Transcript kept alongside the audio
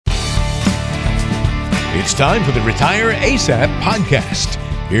It's time for the Retire ASAP podcast.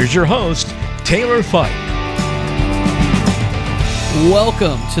 Here's your host, Taylor Fike.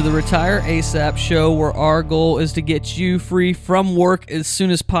 Welcome to the Retire ASAP show, where our goal is to get you free from work as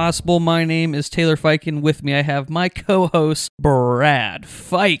soon as possible. My name is Taylor Fike, and with me I have my co-host, Brad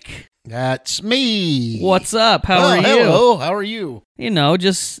Fike. That's me. What's up? How are you? Hello. How are you? You know,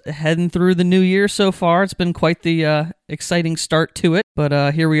 just heading through the new year so far. It's been quite the exciting start to it,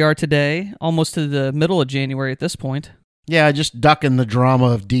 but here we are today, almost to the middle of January at this point. Yeah, just ducking the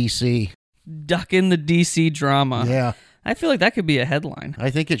drama of DC. Ducking the DC drama. Yeah. I feel like that could be a headline.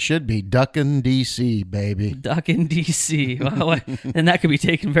 I think it should be ducking DC, baby. Ducking DC. Well, and that could be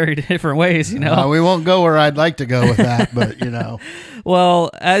taken very different ways, you know. We won't go where I'd like to go with that, but you know.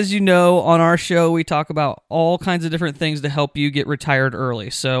 Well, as you know, on our show, we talk about all kinds of different things to help you get retired early.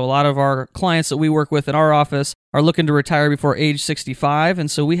 So a lot of our clients that we work with in our office are looking to retire before age 65, and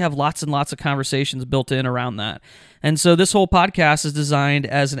so we have lots and lots of conversations built in around that. And so this whole podcast is designed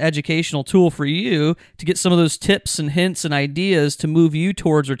as an educational tool for you to get some of those tips and hints and ideas to move you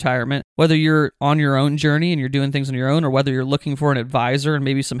towards retirement, whether you're on your own journey and you're doing things on your own, or whether you're looking for an advisor and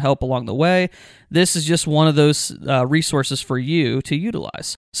maybe some help along the way. This is just one of those resources for you to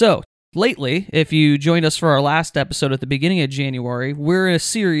utilize. So, lately, if you joined us for our last episode at the beginning of January, we're in a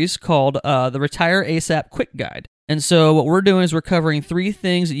series called the Retire ASAP Quick Guide. And so what we're doing is we're covering 3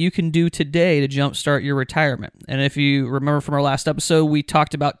 things that you can do today to jumpstart your retirement. And if you remember from our last episode, we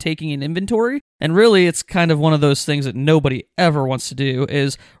talked about taking an inventory. And really, it's kind of one of those things that nobody ever wants to do,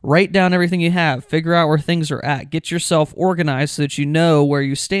 is write down everything you have, figure out where things are at, get yourself organized so that you know where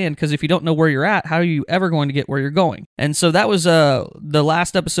you stand. Because if you don't know where you're at, how are you ever going to get where you're going? And so that was the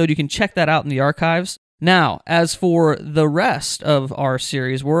last episode. You can check that out in the archives. Now, as for the rest of our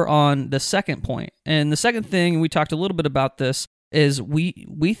series, we're on the second point. And the second thing, we talked a little bit about this, is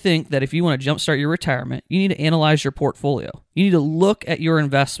we think that if you want to jumpstart your retirement, you need to analyze your portfolio. You need to look at your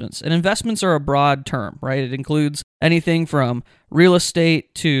investments. And investments are a broad term, right? It includes anything from real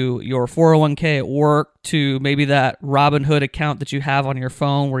estate to your 401k at work to maybe that Robinhood account that you have on your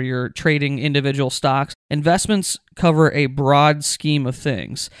phone where you're trading individual stocks. Investments cover a broad scheme of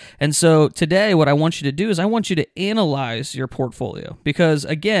things. And so today, what I want you to do is I want you to analyze your portfolio. Because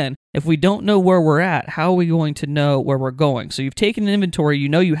again, if we don't know where we're at, how are we going to know where we're going? So you've taken an inventory, you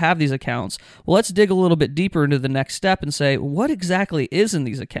know you have these accounts. Well, let's dig a little bit deeper into the next step and say, what exactly is in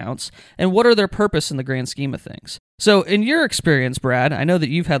these accounts and what are their purpose in the grand scheme of things? So in your experience, Brad, I know that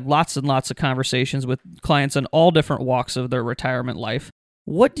you've had lots and lots of conversations with clients in all different walks of their retirement life.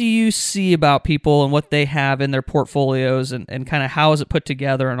 What do you see about people and what they have in their portfolios and kind of how is it put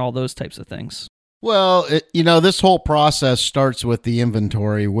together and all those types of things? Well, this whole process starts with the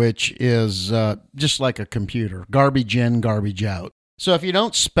inventory, which is just like a computer, garbage in, garbage out. So if you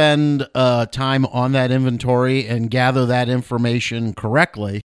don't spend time on that inventory and gather that information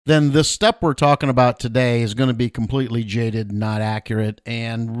correctly, then the step we're talking about today is going to be completely jaded, not accurate,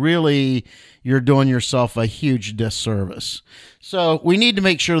 and really you're doing yourself a huge disservice. So we need to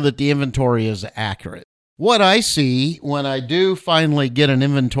make sure that the inventory is accurate. What I see when I do finally get an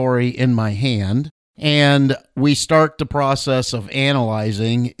inventory in my hand and we start the process of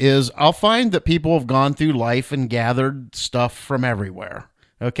analyzing is I'll find that people have gone through life and gathered stuff from everywhere.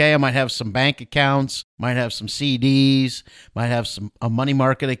 Okay, I might have some bank accounts, might have some CDs, might have a money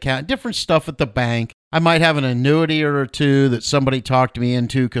market account, different stuff at the bank. I might have an annuity or two that somebody talked me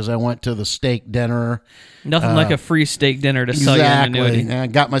into because I went to the steak dinner. Nothing like a free steak dinner to sell you an annuity. Exactly. I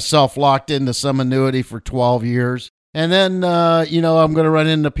got myself locked into some annuity for 12 years. And then, I'm going to run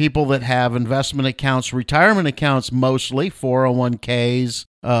into people that have investment accounts, retirement accounts mostly, 401ks,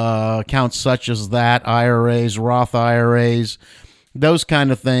 accounts such as that, IRAs, Roth IRAs, those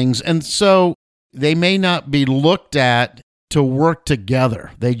kind of things. And so they may not be looked at to work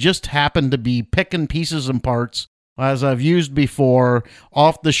together. They just happen to be picking pieces and parts, as I've used before,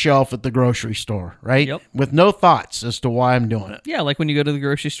 off the shelf at the grocery store, right? Yep. With no thoughts as to why I'm doing it. Yeah, like when you go to the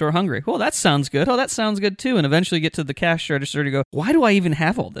grocery store hungry. Well, that sounds good. Oh, that sounds good too. And eventually get to the cash register to go, why do I even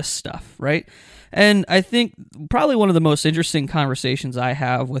have all this stuff, right? And I think probably one of the most interesting conversations I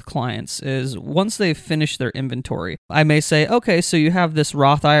have with clients is once they've finished their inventory, I may say, okay, so you have this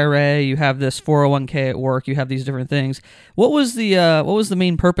Roth IRA, you have this 401k at work, you have these different things. What was the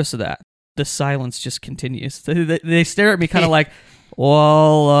main purpose of that? The silence just continues. They stare at me kind of like,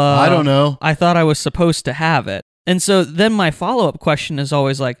 well, I don't know. I thought I was supposed to have it. And so then my follow-up question is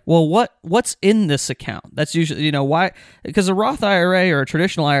always like, well, what's in this account? That's usually, why? Because a Roth IRA or a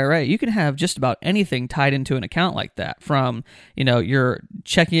traditional IRA, you can have just about anything tied into an account like that, from, your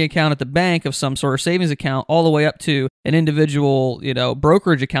checking account at the bank of some sort of savings account all the way up to an individual,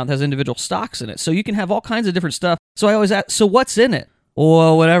 brokerage account that has individual stocks in it. So you can have all kinds of different stuff. So I always ask, so what's in it?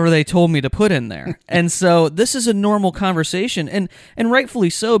 Well, whatever they told me to put in there. And so this is a normal conversation, and rightfully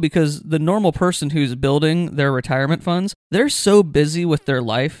so, because the normal person who's building their retirement funds, they're so busy with their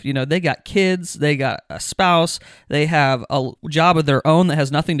life. They got kids, they got a spouse, they have a job of their own that has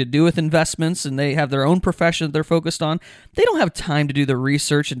nothing to do with investments, and they have their own profession that they're focused on. They don't have time to do the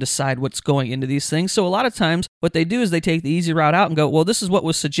research and decide what's going into these things. So a lot of times what they do is they take the easy route out and go, well, this is what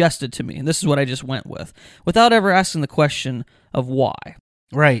was suggested to me, and this is what I just went with, without ever asking the question of why.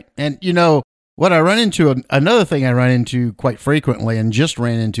 Right. And what I run into, another thing I run into quite frequently and just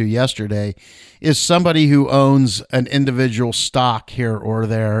ran into yesterday, is somebody who owns an individual stock here or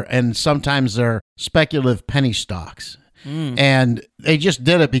there, and sometimes they're speculative penny stocks. And they just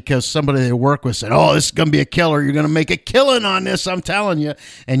did it because somebody they work with said, oh, this is going to be a killer. You're going to make a killing on this, I'm telling you.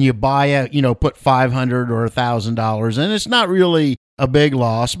 And you buy it, put $500 or $1,000, and it's not really a big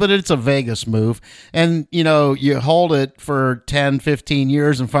loss, but it's a Vegas move. And, you hold it for 10, 15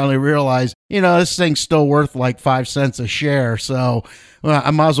 years and finally realize, this thing's still worth like 5 cents a share. So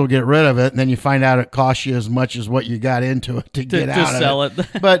I might as well get rid of it. And then you find out it costs you as much as what you got into it to get out of sell it.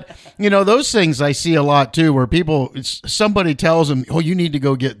 But, those things I see a lot too, where somebody tells them, oh, you need to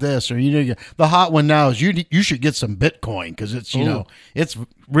go get this, or the hot one now is you should get some Bitcoin because it's, it's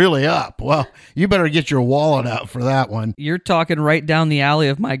really up. Well, you better get your wallet out for that one. You're talking right down the alley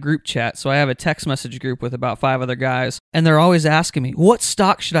of my group chat. So I have a text message group with about 5 other guys, and they're always asking me, what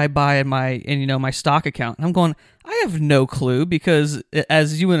stock should I buy in my stock account? And I'm going, I have no clue, because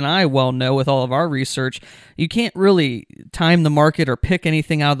as you and I well know with all of our research, you can't really time the market or pick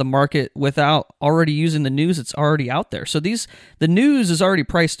anything out of the market without already using the news that's already out there. So the news is already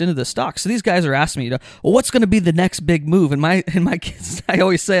priced into the stock. So these guys are asking me, well, what's going to be the next big move? And my kids, I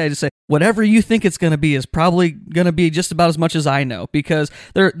just say, whatever you think it's going to be is probably going to be just about as much as I know, because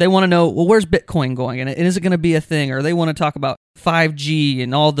they want to know, well, where's Bitcoin going? And is it going to be a thing? Or they want to talk about 5G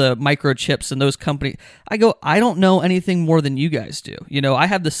and all the microchips and those companies. I go, I don't know anything more than you guys do. I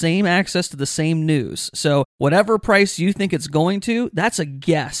have the same access to the same news. So whatever price you think it's going to, that's a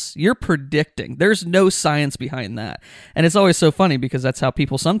guess. You're predicting. There's no science behind that. And it's always so funny, because that's how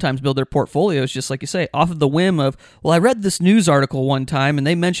people sometimes build their portfolios, just like you say, off of the whim of, well, I read this news article one time and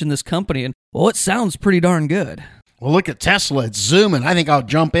they mentioned this company, and well, it sounds pretty darn good. Well, look at Tesla. It's zooming. I think I'll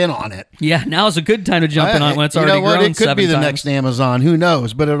jump in on it. Yeah, now is a good time to jump in on it when it's already grown 7 times. It could be the next Amazon. Who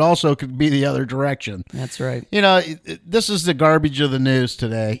knows? But it also could be the other direction. That's right. This is the garbage of the news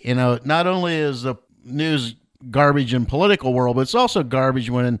today. Not only is the news garbage in political world, but it's also garbage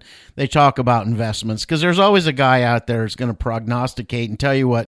when they talk about investments, because there's always a guy out there who's going to prognosticate and tell you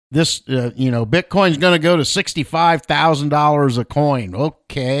what this, Bitcoin's going to go to $65,000 a coin.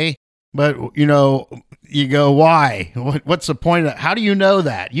 Okay. But, you go, why? What's the point of that? How do you know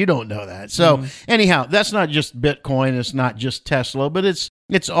that? You don't know that. So anyhow, that's not just Bitcoin. It's not just Tesla, but it's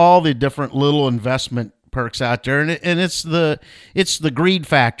all the different little investment perks out there. And it's the greed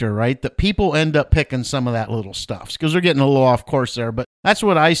factor, right? That people end up picking some of that little stuff, because they're getting a little off course there. But that's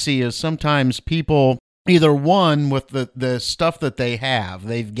what I see, is sometimes people either, one, with the stuff that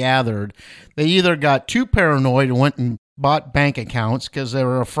they've gathered, they either got too paranoid and went and bought bank accounts because they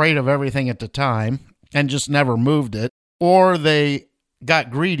were afraid of everything at the time and just never moved it, or they got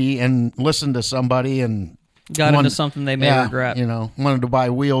greedy and listened to somebody and got into something they may regret. Wanted to buy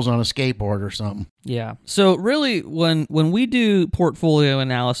wheels on a skateboard or something. Yeah. So really, when we do portfolio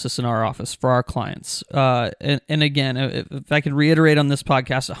analysis in our office for our clients, and again, if I could reiterate on this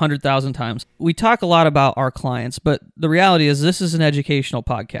podcast 100,000 times, we talk a lot about our clients, but the reality is this is an educational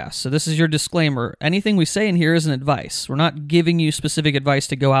podcast. So this is your disclaimer. Anything we say in here isn't advice. We're not giving you specific advice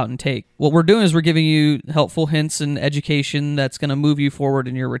to go out and take. What we're doing is we're giving you helpful hints and education that's going to move you forward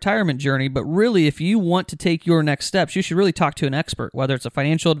in your retirement journey. But really, if you want to take your next steps, you should really talk to an expert, whether it's a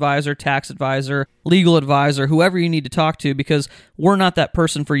financial advisor, tax advisor, legal advisor, whoever you need to talk to, because we're not that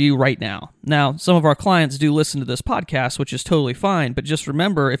person for you right now. Now, some of our clients do listen to this podcast, which is totally fine, but just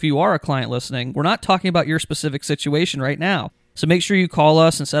remember, if you are a client listening, we're not talking about your specific situation right now. So make sure you call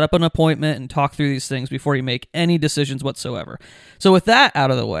us and set up an appointment and talk through these things before you make any decisions whatsoever. So with that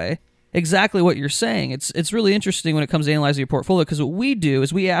out of the way, exactly what you're saying. It's really interesting when it comes to analyzing your portfolio, because what we do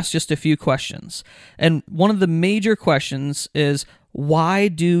is we ask just a few questions. And one of the major questions is, why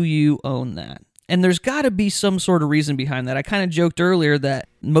do you own that? And there's got to be some sort of reason behind that. I kind of joked earlier that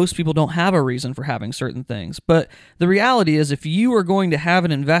most people don't have a reason for having certain things. But the reality is, if you are going to have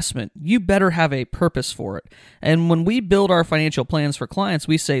an investment, you better have a purpose for it. And when we build our financial plans for clients,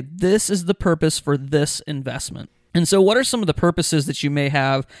 we say, this is the purpose for this investment. And so what are some of the purposes that you may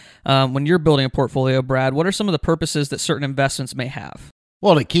have when you're building a portfolio, Brad? What are some of the purposes that certain investments may have?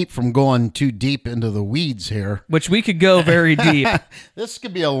 Well, to keep from going too deep into the weeds here. Which we could go very deep. This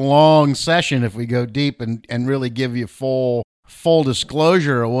could be a long session if we go deep and really give you full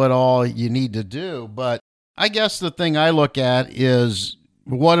disclosure of what all you need to do. But I guess the thing I look at is,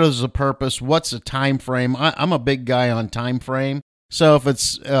 what is the purpose? What's the time frame? I'm a big guy on time frame. So if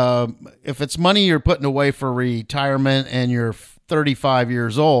it's money you're putting away for retirement and you're 35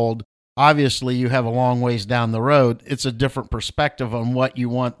 years old, obviously you have a long ways down the road. It's a different perspective on what you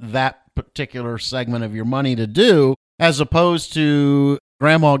want that particular segment of your money to do, as opposed to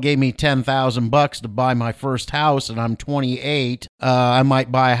grandma gave me $10,000 to buy my first house and I'm 28. I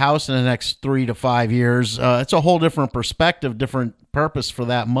might buy a house in the next 3 to 5 years. It's a whole different perspective, different purpose for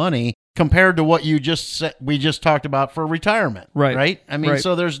that money, compared to what we just talked about for retirement. Right? I mean,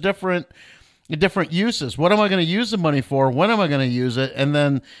 so there's different uses. What am I going to use the money for? When am I going to use it? And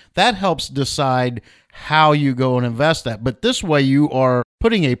then that helps decide how you go and invest that. But this way you are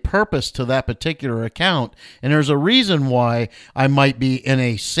putting a purpose to that particular account. And there's a reason why I might be in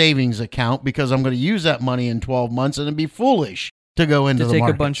a savings account, because I'm going to use that money in 12 months, and it'd be foolish to go into the take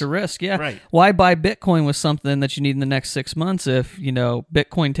markets. A bunch of risk. Yeah. Right. Why buy Bitcoin with something that you need in the next 6 months if,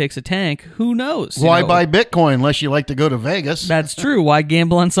 Bitcoin takes a tank? Who knows? Why buy Bitcoin unless you like to go to Vegas? That's true. Why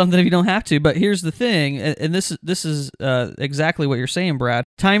gamble on something if you don't have to? But here's the thing, and this is exactly what you're saying, Brad.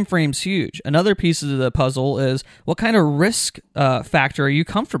 Time frame's huge. Another piece of the puzzle is, what kind of risk factor are you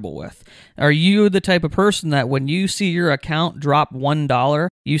comfortable with? Are you the type of person that when you see your account drop $1,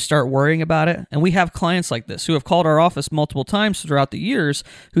 you start worrying about it? And we have clients like this who have called our office multiple times throughout the years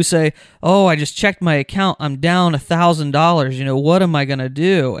who say, oh, I just checked my account, I'm down $1,000, what am I going to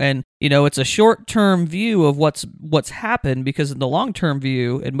do? And it's a short-term view of what's happened, because in the long-term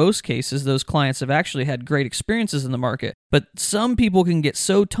view, in most cases, those clients have actually had great experiences in the market. But some people can get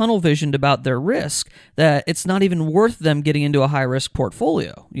so tunnel-visioned about their risk that it's not even worth them getting into a high-risk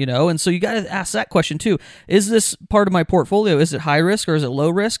portfolio, And so you got to ask that question too. Is this part of my portfolio, is it high risk or is it low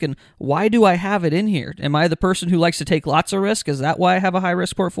risk? And why do I have it in here? Am I the person who likes to take lots of risk? Is that why I have a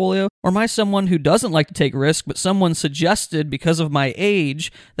high-risk portfolio? Or am I someone who doesn't like to take risk, but someone suggested because of my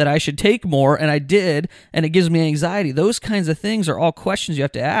age that I should take more, and I did, and it gives me anxiety? Those kinds of things are all questions you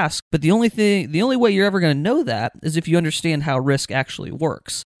have to ask. But the only way you're ever going to know that is if you understand how risk actually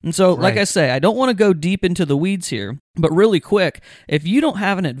works. And so, like I say, I don't want to go deep into the weeds here, but really quick, if you don't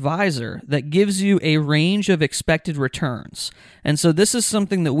have an advisor that gives you a range of expected returns, and so this is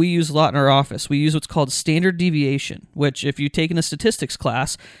something that we use a lot in our office. We use what's called standard deviation, which if you've taken a statistics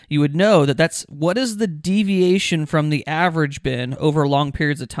class, you would know that's what is the deviation from the average been over long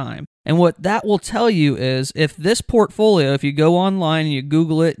periods of time. And what that will tell you is, if this portfolio, if you go online and you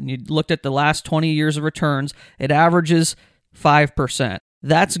Google it and you looked at the last 20 years of returns, it averages 5%.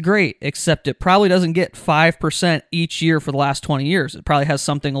 That's great, except it probably doesn't get 5% each year for the last 20 years. It probably has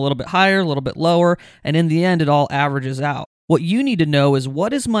something a little bit higher, a little bit lower, and in the end, it all averages out. What you need to know is,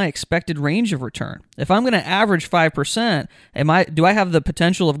 what is my expected range of return? If I'm going to average 5%, do I have the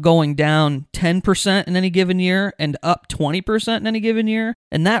potential of going down 10% in any given year and up 20% in any given year?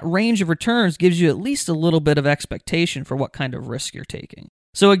 And that range of returns gives you at least a little bit of expectation for what kind of risk you're taking.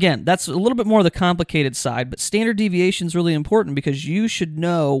 So again, that's a little bit more of the complicated side, but standard deviation is really important because you should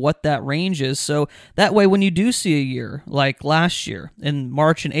know what that range is. So that way, when you do see a year like last year in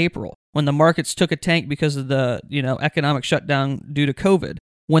March and April, when the markets took a tank because of the economic shutdown due to COVID,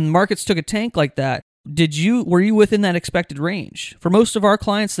 when markets took a tank like that, were you within that expected range? For most of our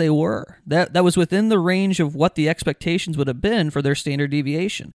clients, they were. That was within the range of what the expectations would have been for their standard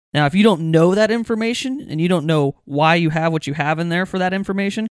deviation. Now, if you don't know that information and you don't know why you have what you have in there for that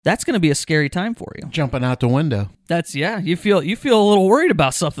information, that's going to be a scary time for you. Jumping out the window. You feel a little worried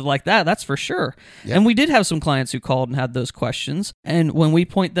about something like that, that's for sure. Yep. And we did have some clients who called and had those questions. And when we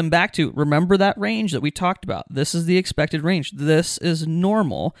point them back to, remember that range that we talked about, this is the expected range, this is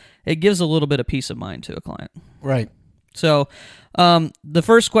normal, it gives a little bit of peace of mind to a client. Right. So the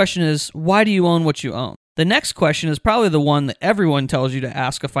first question is, why do you own what you own? The next question is probably the one that everyone tells you to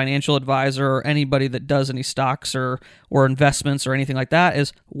ask a financial advisor or anybody that does any stocks or investments or anything like that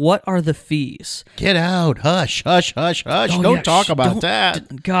is, what are the fees? Get out. Hush, hush, hush, hush. Oh, don't talk about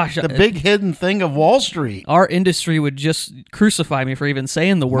that. Gosh. The big hidden thing of Wall Street. Our industry would just crucify me for even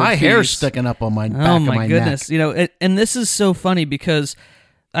saying the word My fees. hair's sticking up on my back of my goodness. neck. And this is so funny because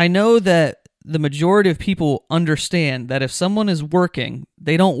I know that the majority of people understand that if someone is working,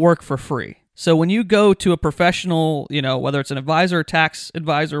 they don't work for free. So when you go to a professional, whether it's an advisor, tax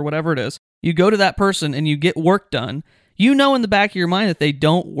advisor, whatever it is, you go to that person and you get work done, in the back of your mind that they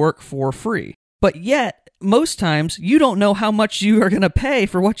don't work for free. But yet, most times, you don't know how much you are going to pay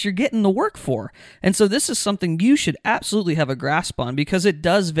for what you're getting the work for. And so this is something you should absolutely have a grasp on because it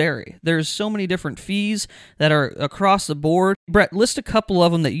does vary. There's so many different fees that are across the board. Brett, list a couple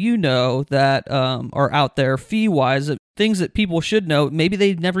of them that that are out there fee-wise, things that people should know. Maybe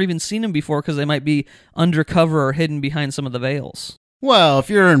they've never even seen them before because they might be undercover or hidden behind some of the veils. Well,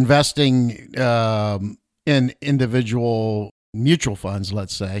 if you're investing in individual mutual funds,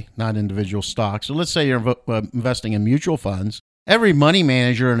 let's say, not individual stocks. So let's say you're investing in mutual funds. Every money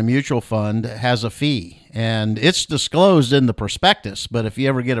manager in a mutual fund has a fee, and it's disclosed in the prospectus. But if you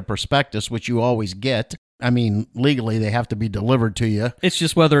ever get a prospectus, which you always get, legally they have to be delivered to you. It's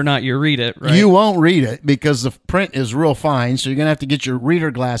just whether or not you read it, right? You won't read it because the print is real fine, so you're going to have to get your reader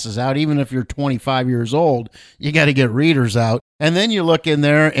glasses out. Even if you're 25 years old, you got to get readers out. And then you look in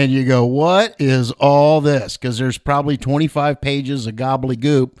there and you go, what is all this? Because there's probably 25 pages of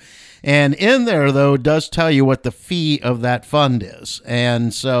gobbledygook. And in there, though, it does tell you what the fee of that fund is.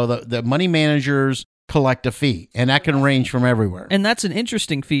 And so the money managers collect a fee, and that can range from everywhere. And that's an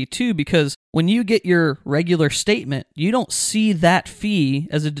interesting fee, too, because when you get your regular statement, you don't see that fee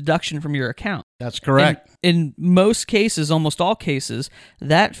as a deduction from your account. That's correct. In most cases, almost all cases,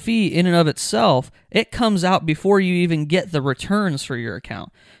 that fee in and of itself, it comes out before you even get the returns for your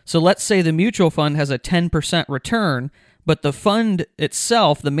account. So let's say the mutual fund has a 10% return, but the fund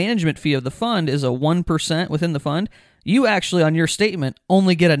itself, the management fee of the fund is a 1% within the fund. You actually, on your statement,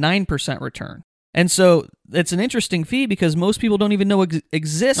 only get a 9% return. And so it's an interesting fee because most people don't even know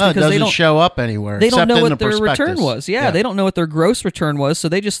exists because they don't show up anywhere. They don't know what their prospectus. Return was. Yeah, they don't know what their gross return was, so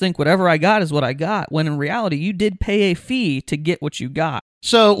they just think whatever I got is what I got, when in reality, you did pay a fee to get what you got.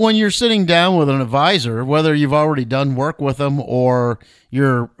 So when you're sitting down with an advisor, whether you've already done work with them or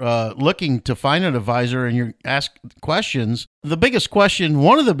you're looking to find an advisor and you ask questions,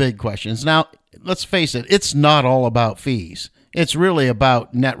 one of the big questions, now, let's face it, it's not all about fees. It's really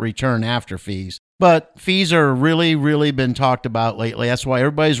about net return after fees. But fees are really, really been talked about lately. That's why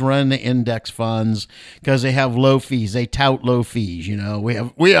everybody's running the index funds because they have low fees. They tout low fees.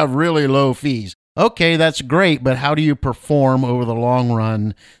 We have really low fees. Okay, that's great, but how do you perform over the long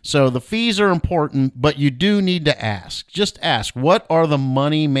run? So the fees are important, but you do need to ask. Just ask, what are the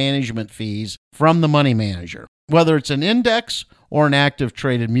money management fees from the money manager? Whether it's an index or an active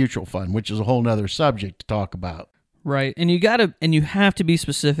traded mutual fund, which is a whole nother subject to talk about. Right. And you have to be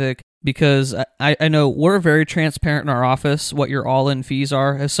specific because I know we're very transparent in our office what your all-in fees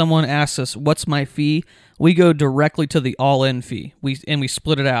are. If someone asks us, what's my fee? We go directly to the all-in fee. We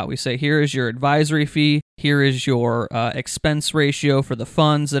split it out. We say, here is your advisory fee. Here is your expense ratio for the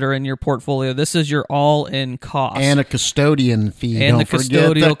funds that are in your portfolio. This is your all-in cost. And a custodian fee. And Don't the custodial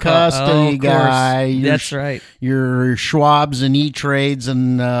forget the custody guy. That's right. Your Schwabs and E-Trades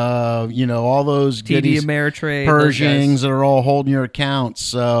and, all those TD Ameritrade. Pershings that are all holding your accounts.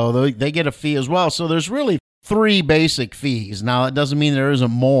 So they get a fee as well. So there's really 3 basic fees. Now, it doesn't mean there isn't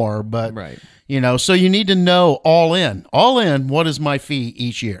more, but... Right. So you need to know all in, what is my fee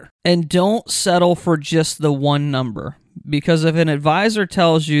each year? And don't settle for just the one number, because if an advisor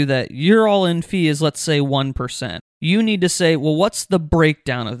tells you that your all-in fee is, let's say, 1%, you need to say, well, what's the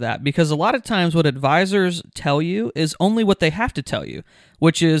breakdown of that? Because a lot of times what advisors tell you is only what they have to tell you,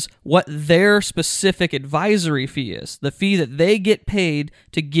 which is what their specific advisory fee is, the fee that they get paid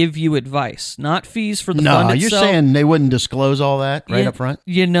to give you advice, not fees for the fund itself. No, you're saying they wouldn't disclose all that right up front?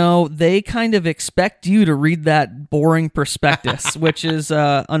 They kind of expect you to read that boring prospectus, which is,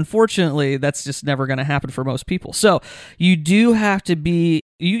 unfortunately, that's just never going to happen for most people. So you do have to be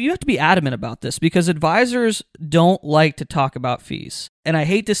You have to be adamant about this because advisors don't like to talk about fees. And I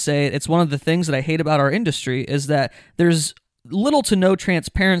hate to say it, it's one of the things that I hate about our industry is that there's little to no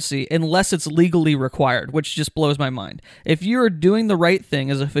transparency unless it's legally required, which just blows my mind. If you're doing the right thing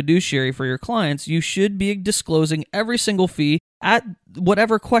as a fiduciary for your clients, you should be disclosing every single fee at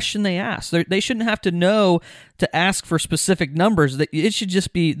whatever question they ask. They shouldn't have to know to ask for specific numbers. It should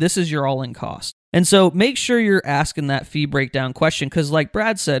just be, this is your all-in cost. And so make sure you're asking that fee breakdown question because like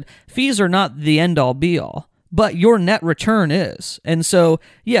Brad said, fees are not the end-all be-all, but your net return is. And so,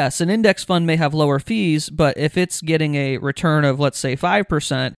 yes, an index fund may have lower fees, but if it's getting a return of, let's say,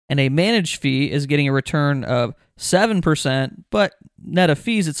 5%, and a managed fee is getting a return of 7%, but net of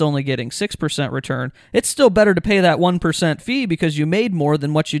fees, it's only getting 6% return. It's still better to pay that 1% fee because you made more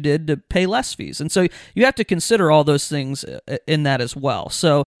than what you did to pay less fees. And so you have to consider all those things in that as well.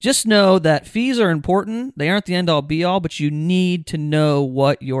 So just know that fees are important. They aren't the end-all be-all, but you need to know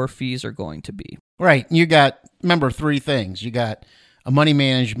what your fees are going to be. Right. Remember 3 things. You got a money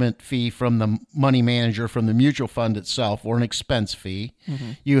management fee from the money manager from the mutual fund itself, or an expense fee.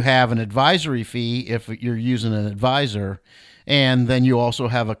 Mm-hmm. You have an advisory fee if you're using an advisor, and then you also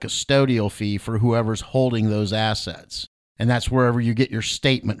have a custodial fee for whoever's holding those assets. And that's wherever you get your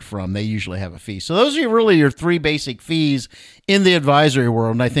statement from. They usually have a fee. So those are really your 3 basic fees in the advisory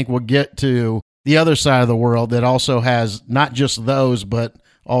world. And I think we'll get to the other side of the world that also has not just those, but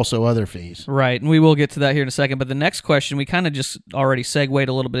also other fees. Right, and we will get to that here in a second. But the next question, we kind of just already segued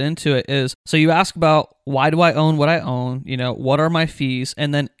a little bit into it, is, so you ask about why do I own what I own? What are my fees?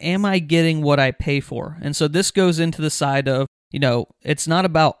 And then am I getting what I pay for? And so this goes into the side of, it's not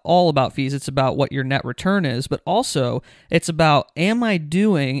all about fees. It's about what your net return is, but also it's about, am I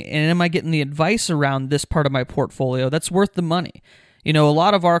doing and am I getting the advice around this part of my portfolio that's worth the money? A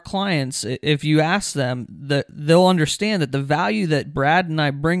lot of our clients, if you ask them, they'll understand that the value that Brad and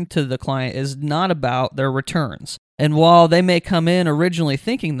I bring to the client is not about their returns. And while they may come in originally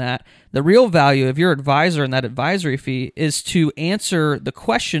thinking that, the real value of your advisor and that advisory fee is to answer the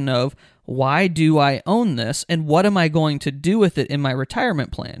question of, why do I own this, and what am I going to do with it in my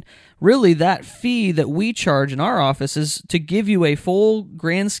retirement plan? Really, that fee that we charge in our office is to give you a full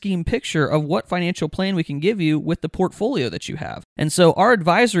grand scheme picture of what financial plan we can give you with the portfolio that you have. And so our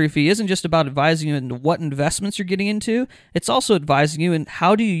advisory fee isn't just about advising you into what investments you're getting into, it's also advising you in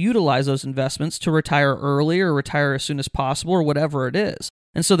how do you utilize those investments to retire early or retire as soon as possible or whatever it is.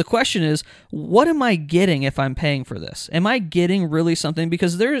 And so the question is, what am I getting if I'm paying for this? Am I getting really something?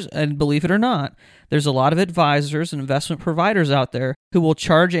 Because and believe it or not, there's a lot of advisors and investment providers out there who will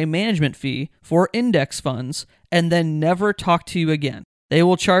charge a management fee for index funds and then never talk to you again. They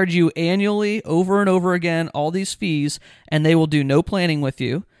will charge you annually over and over again all these fees, and they will do no planning with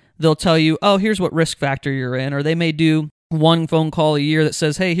you. They'll tell you, oh, here's what risk factor you're in, or they may do one phone call a year that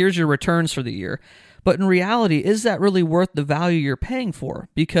says, hey, here's your returns for the year. But in reality, is that really worth the value you're paying for?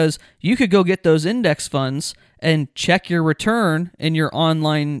 Because you could go get those index funds and check your return in your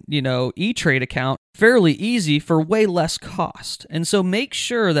online, E-Trade account fairly easy for way less cost. And so make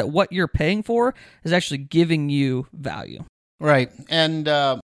sure that what you're paying for is actually giving you value. Right. And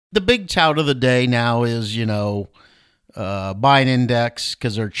the big tout of the day now is, buy an index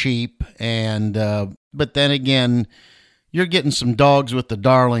because they're cheap. And but then again, you're getting some dogs with the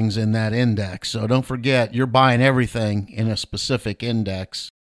darlings in that index. So don't forget, you're buying everything in a specific index.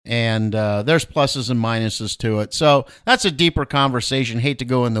 And there's pluses and minuses to it. So that's a deeper conversation. Hate to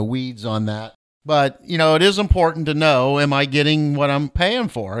go in the weeds on that. But, it is important to know, am I getting what I'm paying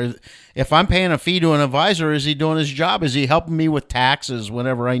for? If I'm paying a fee to an advisor, is he doing his job? Is he helping me with taxes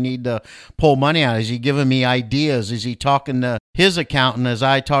whenever I need to pull money out? Is he giving me ideas? Is he talking to his accountant as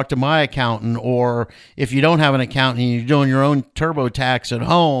I talk to my accountant? Or if you don't have an accountant and you're doing your own TurboTax at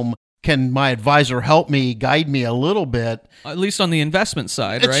home, can my advisor help me, guide me a little bit? At least on the investment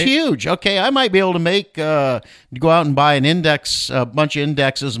side, right? It's huge. Okay, I might be able to go out and buy a bunch of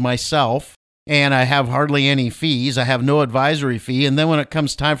indexes myself. And I have hardly any fees. I have no advisory fee. And then when it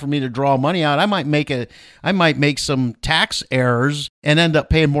comes time for me to draw money out, I might make some tax errors and end up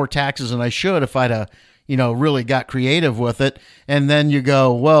paying more taxes than I should if I'd really got creative with it. And then you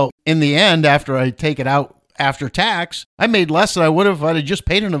go, well, in the end, after I take it out after tax, I made less than I would have if I'd have just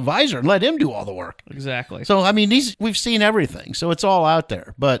paid an advisor and let him do all the work. Exactly. So, we've seen everything. So it's all out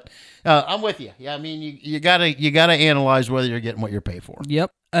there. But I'm with you. Yeah, you gotta analyze whether you're getting what you're paid for.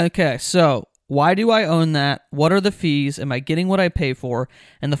 Yep. Okay, so why do I own that? What are the fees? Am I getting what I pay for?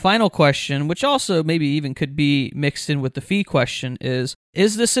 And the final question, which also maybe even could be mixed in with the fee question, is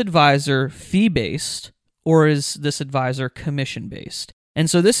this advisor fee-based or is this advisor commission-based? And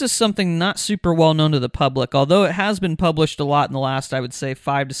so this is something not super well known to the public, although it has been published a lot in the last, I would say,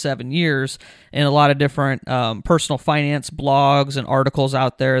 5 to 7 years in a lot of different personal finance blogs and articles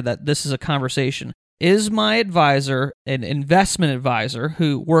out there that this is a conversation. Is my advisor an investment advisor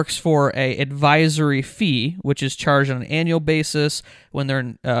who works for a advisory fee, which is charged on an annual basis? When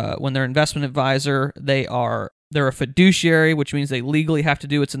they're investment advisor, they're a fiduciary, which means they legally have to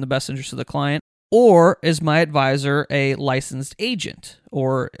do what's in the best interest of the client. Or is my advisor a licensed agent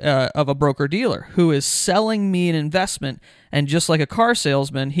or of a broker-dealer who is selling me an investment, and just like a car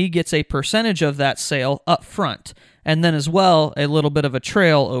salesman, he gets a percentage of that sale up front, and then as well a little bit of a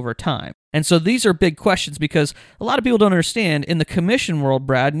trail over time. And so these are big questions because a lot of people don't understand in the commission world,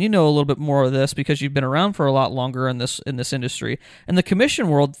 Brad, and you know a little bit more of this because you've been around for a lot longer in this industry. In the commission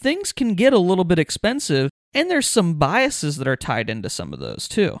world, things can get a little bit expensive, and there's some biases that are tied into some of those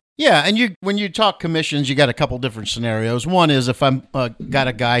too. Yeah, and when you talk commissions, you got a couple different scenarios. One is if I'm got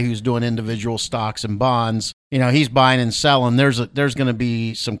a guy who's doing individual stocks and bonds, he's buying and selling. There's going to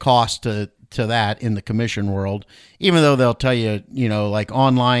be some cost to that in the commission world, even though they'll tell you, like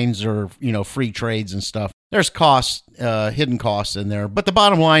onlines or, free trades and stuff. There's costs, hidden costs in there. But the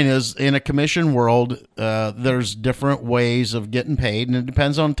bottom line is in a commission world, there's different ways of getting paid, and it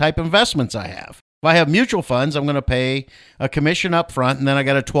depends on the type of investments I have. If I have mutual funds, I'm going to pay a commission up front, and then I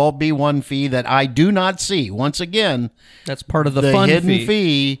got a 12B1 fee that I do not see. Once again, that's part of the fund hidden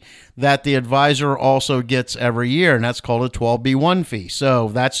fee that the advisor also gets every year, and that's called a 12B1 fee. So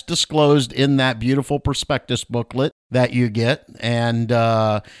that's disclosed in that beautiful prospectus booklet that you get, and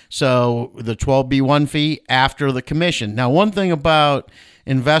so the 12B1 fee after the commission. Now, one thing about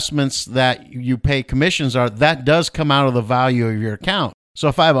investments that you pay commissions are that does come out of the value of your account. So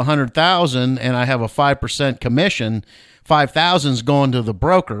if I have $100,000 and I have a 5% commission, $5,000 is going to the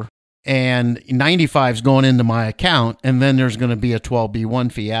broker and $95 is going into my account, and then there's going to be a 12B1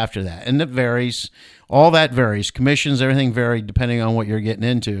 fee after that. And it varies. All that varies. Commissions, everything vary depending on what you're getting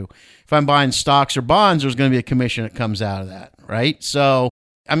into. If I'm buying stocks or bonds, there's going to be a commission that comes out of that, right? So,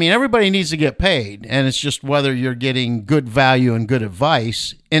 everybody needs to get paid, and it's just whether you're getting good value and good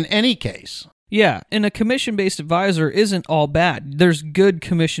advice in any case. Yeah, and a commission-based advisor isn't all bad. There's good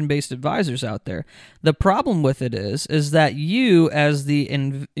commission-based advisors out there. The problem with it is that you, as the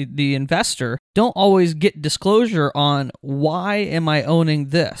investor, don't always get disclosure on why am I owning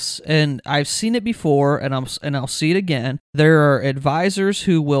this. And I've seen it before, and I'll see it again. There are advisors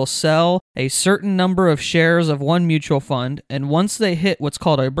who will sell a certain number of shares of one mutual fund, and once they hit what's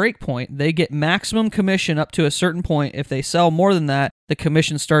called a break point, they get maximum commission up to a certain point. If they sell more than that, the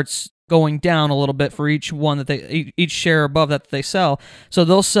commission starts going down a little bit for each share above that they sell. So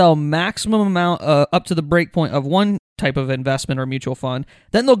they'll sell maximum amount up to the break point of one type of investment or mutual fund.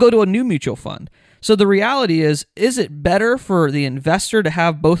 Then they'll go to a new mutual fund. So the reality is it better for the investor to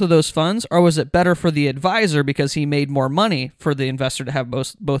have both of those funds, or was it better for the advisor because he made more money for the investor to have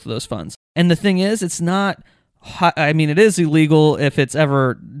both of those funds? And the thing is, it's not... it is illegal if it's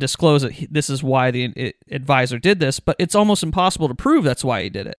ever disclosed that this is why the advisor did this, but it's almost impossible to prove that's why he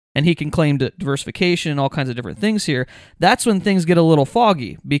did it. And he can claim diversification and all kinds of different things here. That's when things get a little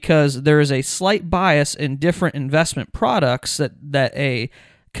foggy because there is a slight bias in different investment products that a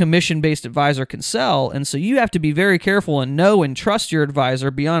commission-based advisor can sell. And so you have to be very careful and know and trust your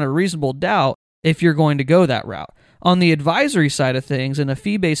advisor beyond a reasonable doubt if you're going to go that route. On the advisory side of things, in a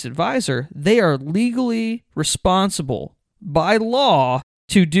fee-based advisor, they are legally responsible by law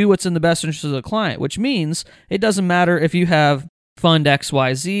to do what's in the best interest of the client, which means it doesn't matter if you have fund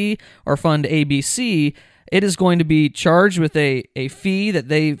XYZ or fund ABC, it is going to be charged with a fee that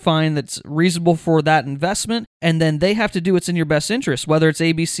they find that's reasonable for that investment, and then they have to do what's in your best interest. Whether it's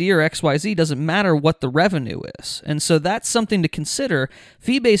ABC or XYZ, doesn't matter what the revenue is. And so that's something to consider.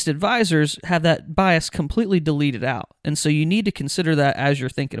 Fee-based advisors have that bias completely deleted out, and so you need to consider that as you're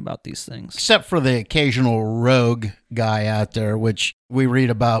thinking about these things. Except for the occasional rogue guy out there, which we read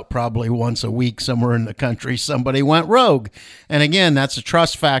about probably once a week somewhere in the country, somebody went rogue. And again, that's a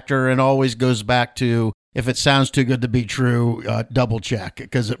trust factor and always goes back to, if it sounds too good to be true, double check,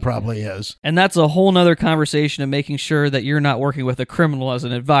 because it probably is. And that's a whole nother conversation of making sure that you're not working with a criminal as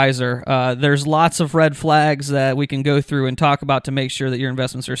an advisor. There's lots of red flags that we can go through and talk about to make sure that your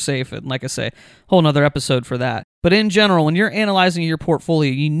investments are safe. And like I say, whole nother episode for that. But in general, when you're analyzing your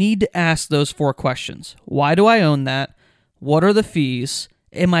portfolio, you need to ask those 4 questions. Why do I own that? What are the fees?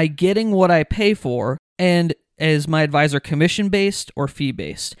 Am I getting what I pay for? And is my advisor commission-based or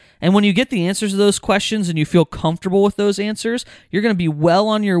fee-based? And when you get the answers to those questions and you feel comfortable with those answers, you're going to be well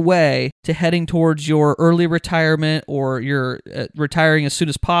on your way to heading towards your early retirement, or you're retiring as soon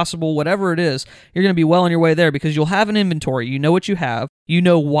as possible, whatever it is. You're going to be well on your way there because you'll have an inventory. You know what you have. You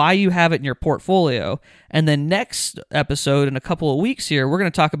know why you have it in your portfolio. And then next episode, in a couple of weeks here, we're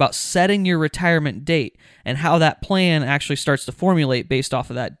going to talk about setting your retirement date and how that plan actually starts to formulate based off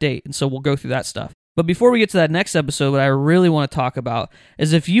of that date. And so we'll go through that stuff. But before we get to that next episode, what I really want to talk about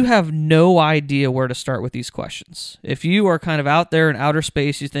is if you have no idea where to start with these questions. If you are kind of out there in outer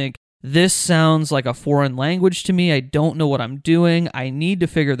space, you think, this sounds like a foreign language to me. I don't know what I'm doing. I need to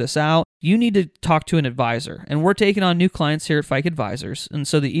figure this out. You need to talk to an advisor. And we're taking on new clients here at Fike Advisors. And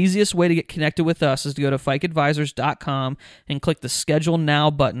so the easiest way to get connected with us is to go to fikeadvisors.com and click the Schedule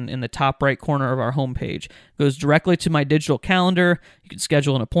Now button in the top right corner of our homepage. It goes directly to my digital calendar. You can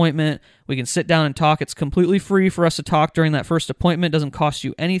schedule an appointment. We can sit down and talk. It's completely free for us to talk during that first appointment. It doesn't cost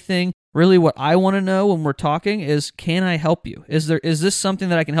you anything. Really, what I want to know when we're talking is, can I help you? Is this something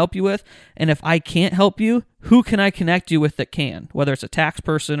that I can help you with? And if I can't help you, who can I connect you with that can? Whether it's a tax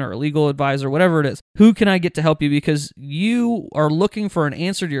person or a legal advisor, whatever it is, who can I get to help you? Because you are looking for an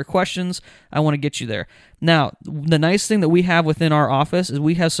answer to your questions. I want to get you there. Now, the nice thing that we have within our office is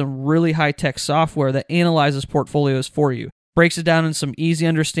we have some really high-tech software that analyzes portfolios for you. Breaks it down in some easy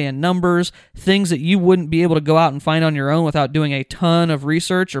understand numbers, things that you wouldn't be able to go out and find on your own without doing a ton of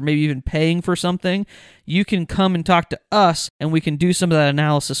research or maybe even paying for something. You can come and talk to us and we can do some of that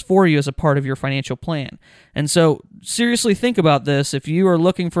analysis for you as a part of your financial plan. And so seriously think about this. If you are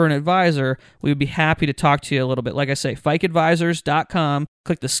looking for an advisor, we would be happy to talk to you a little bit. Like I say, FikeAdvisors.com.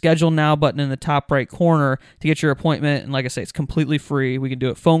 Click the Schedule Now button in the top right corner to get your appointment. And like I say, it's completely free. We can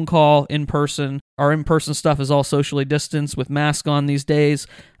do it phone call, in person. Our in-person stuff is all socially distanced with masks on these days.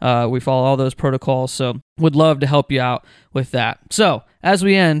 We follow all those protocols. So would love to help you out with that. So as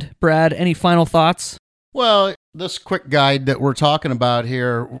we end, Brad, any final thoughts? Well, this quick guide that we're talking about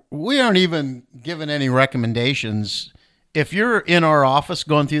here, we aren't even giving any recommendations. If you're in our office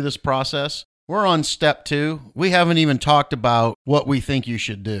going through this process, we're on step 2. We haven't even talked about what we think you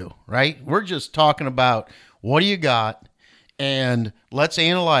should do, right? We're just talking about what do you got, and let's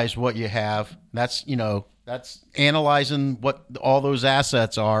analyze what you have. That's analyzing what all those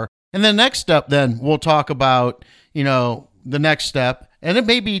assets are. And the next step, then we'll talk about, the next step, and it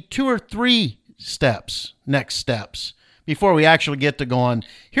may be 2 or 3 next steps before we actually get to going,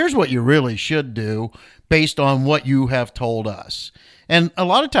 here's what you really should do based on what you have told us. And a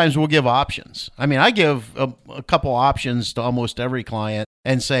lot of times we'll give options. I mean, I give a couple options to almost every client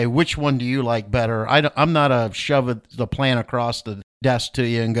and say, which one do you like better? I'm not a shove the plan across the desk to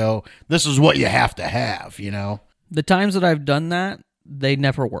you and go, this is what you have to have, The times that I've done that, they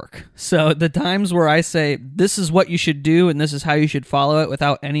never work. So the times where I say, this is what you should do and this is how you should follow it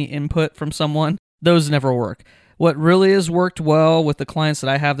without any input from someone, those never work. What really has worked well with the clients that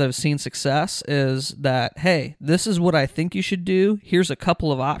I have that have seen success is that, hey, this is what I think you should do. Here's a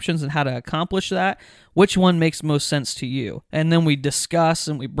couple of options and how to accomplish that. Which one makes most sense to you? And then we discuss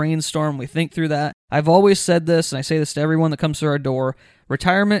and we brainstorm, we think through that. I've always said this, and I say this to everyone that comes through our door,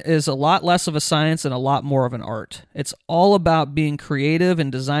 retirement is a lot less of a science and a lot more of an art. It's all about being creative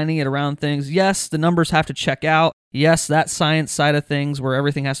and designing it around things. Yes, the numbers have to check out. Yes, that science side of things where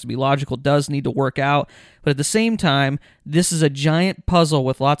everything has to be logical does need to work out. But at the same time, this is a giant puzzle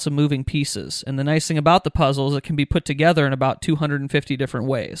with lots of moving pieces. And the nice thing about the puzzle is it can be put together in about 250 different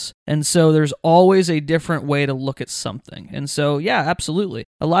ways. And so there's always a different way to look at something. And so, yeah, absolutely.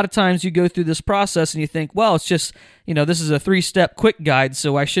 A lot of times you go through this process and you think, well, it's just, this is a 3-step quick guide,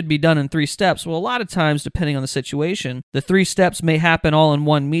 so I should be done in 3 steps. Well, a lot of times, depending on the situation, the 3 steps may happen all in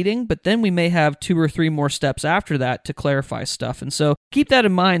one meeting, but then we may have 2 or 3 more steps after that to clarify stuff. And so keep that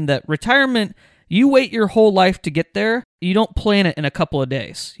in mind that retirement, you wait your whole life to get there. You don't plan it in a couple of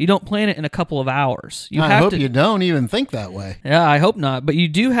days. You don't plan it in a couple of hours. I hope you don't even think that way. Yeah, I hope not. But you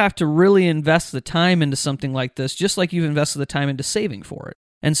do have to really invest the time into something like this, just like you've invested the time into saving for it.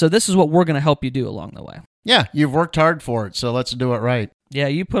 And so this is what we're going to help you do along the way. Yeah, you've worked hard for it, so let's do it right. Yeah,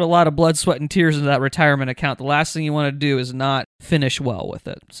 you put a lot of blood, sweat, and tears into that retirement account. The last thing you want to do is not finish well with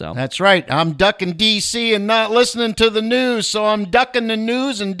it. So that's right. I'm ducking D.C. and not listening to the news, so I'm ducking the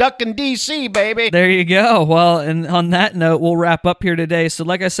news and ducking D.C., baby. There you go. Well, and on that note, we'll wrap up here today. So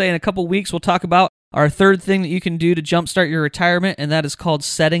like I say, in a couple weeks, we'll talk about our third thing that you can do to jumpstart your retirement, and that is called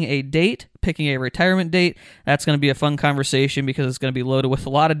setting a date, picking a retirement date. That's going to be a fun conversation because it's going to be loaded with a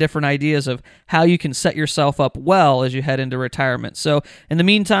lot of different ideas of how you can set yourself up well as you head into retirement. So in the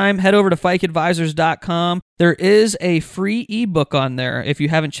meantime, head over to FikeAdvisors.com. There is a free ebook on there. If you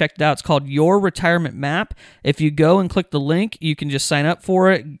haven't checked it out, it's called Your Retirement Map. If you go and click the link, you can just sign up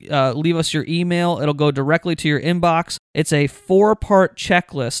for it, leave us your email. It'll go directly to your inbox. It's a 4-part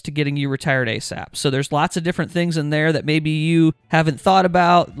checklist to getting you retired ASAP. So there's lots of different things in there that maybe you haven't thought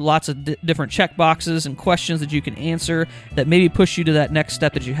about, lots of different check boxes and questions that you can answer that maybe push you to that next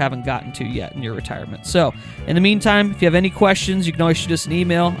step that you haven't gotten to yet in your retirement. So in the meantime, if you have any questions, you can always shoot us an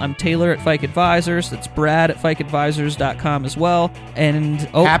email. I'm Taylor at Fike Advisors. That's Brad at FikeAdvisors.com as well. And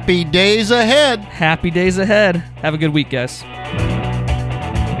happy days ahead. Happy days ahead. Have a good week, guys.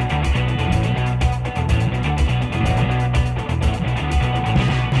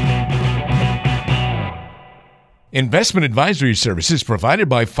 Investment advisory services provided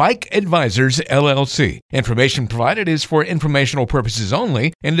by Fike Advisors, LLC. Information provided is for informational purposes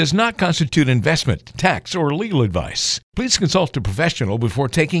only and does not constitute investment, tax, or legal advice. Please consult a professional before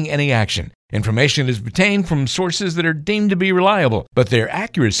taking any action. Information is obtained from sources that are deemed to be reliable, but their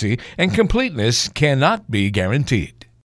accuracy and completeness cannot be guaranteed.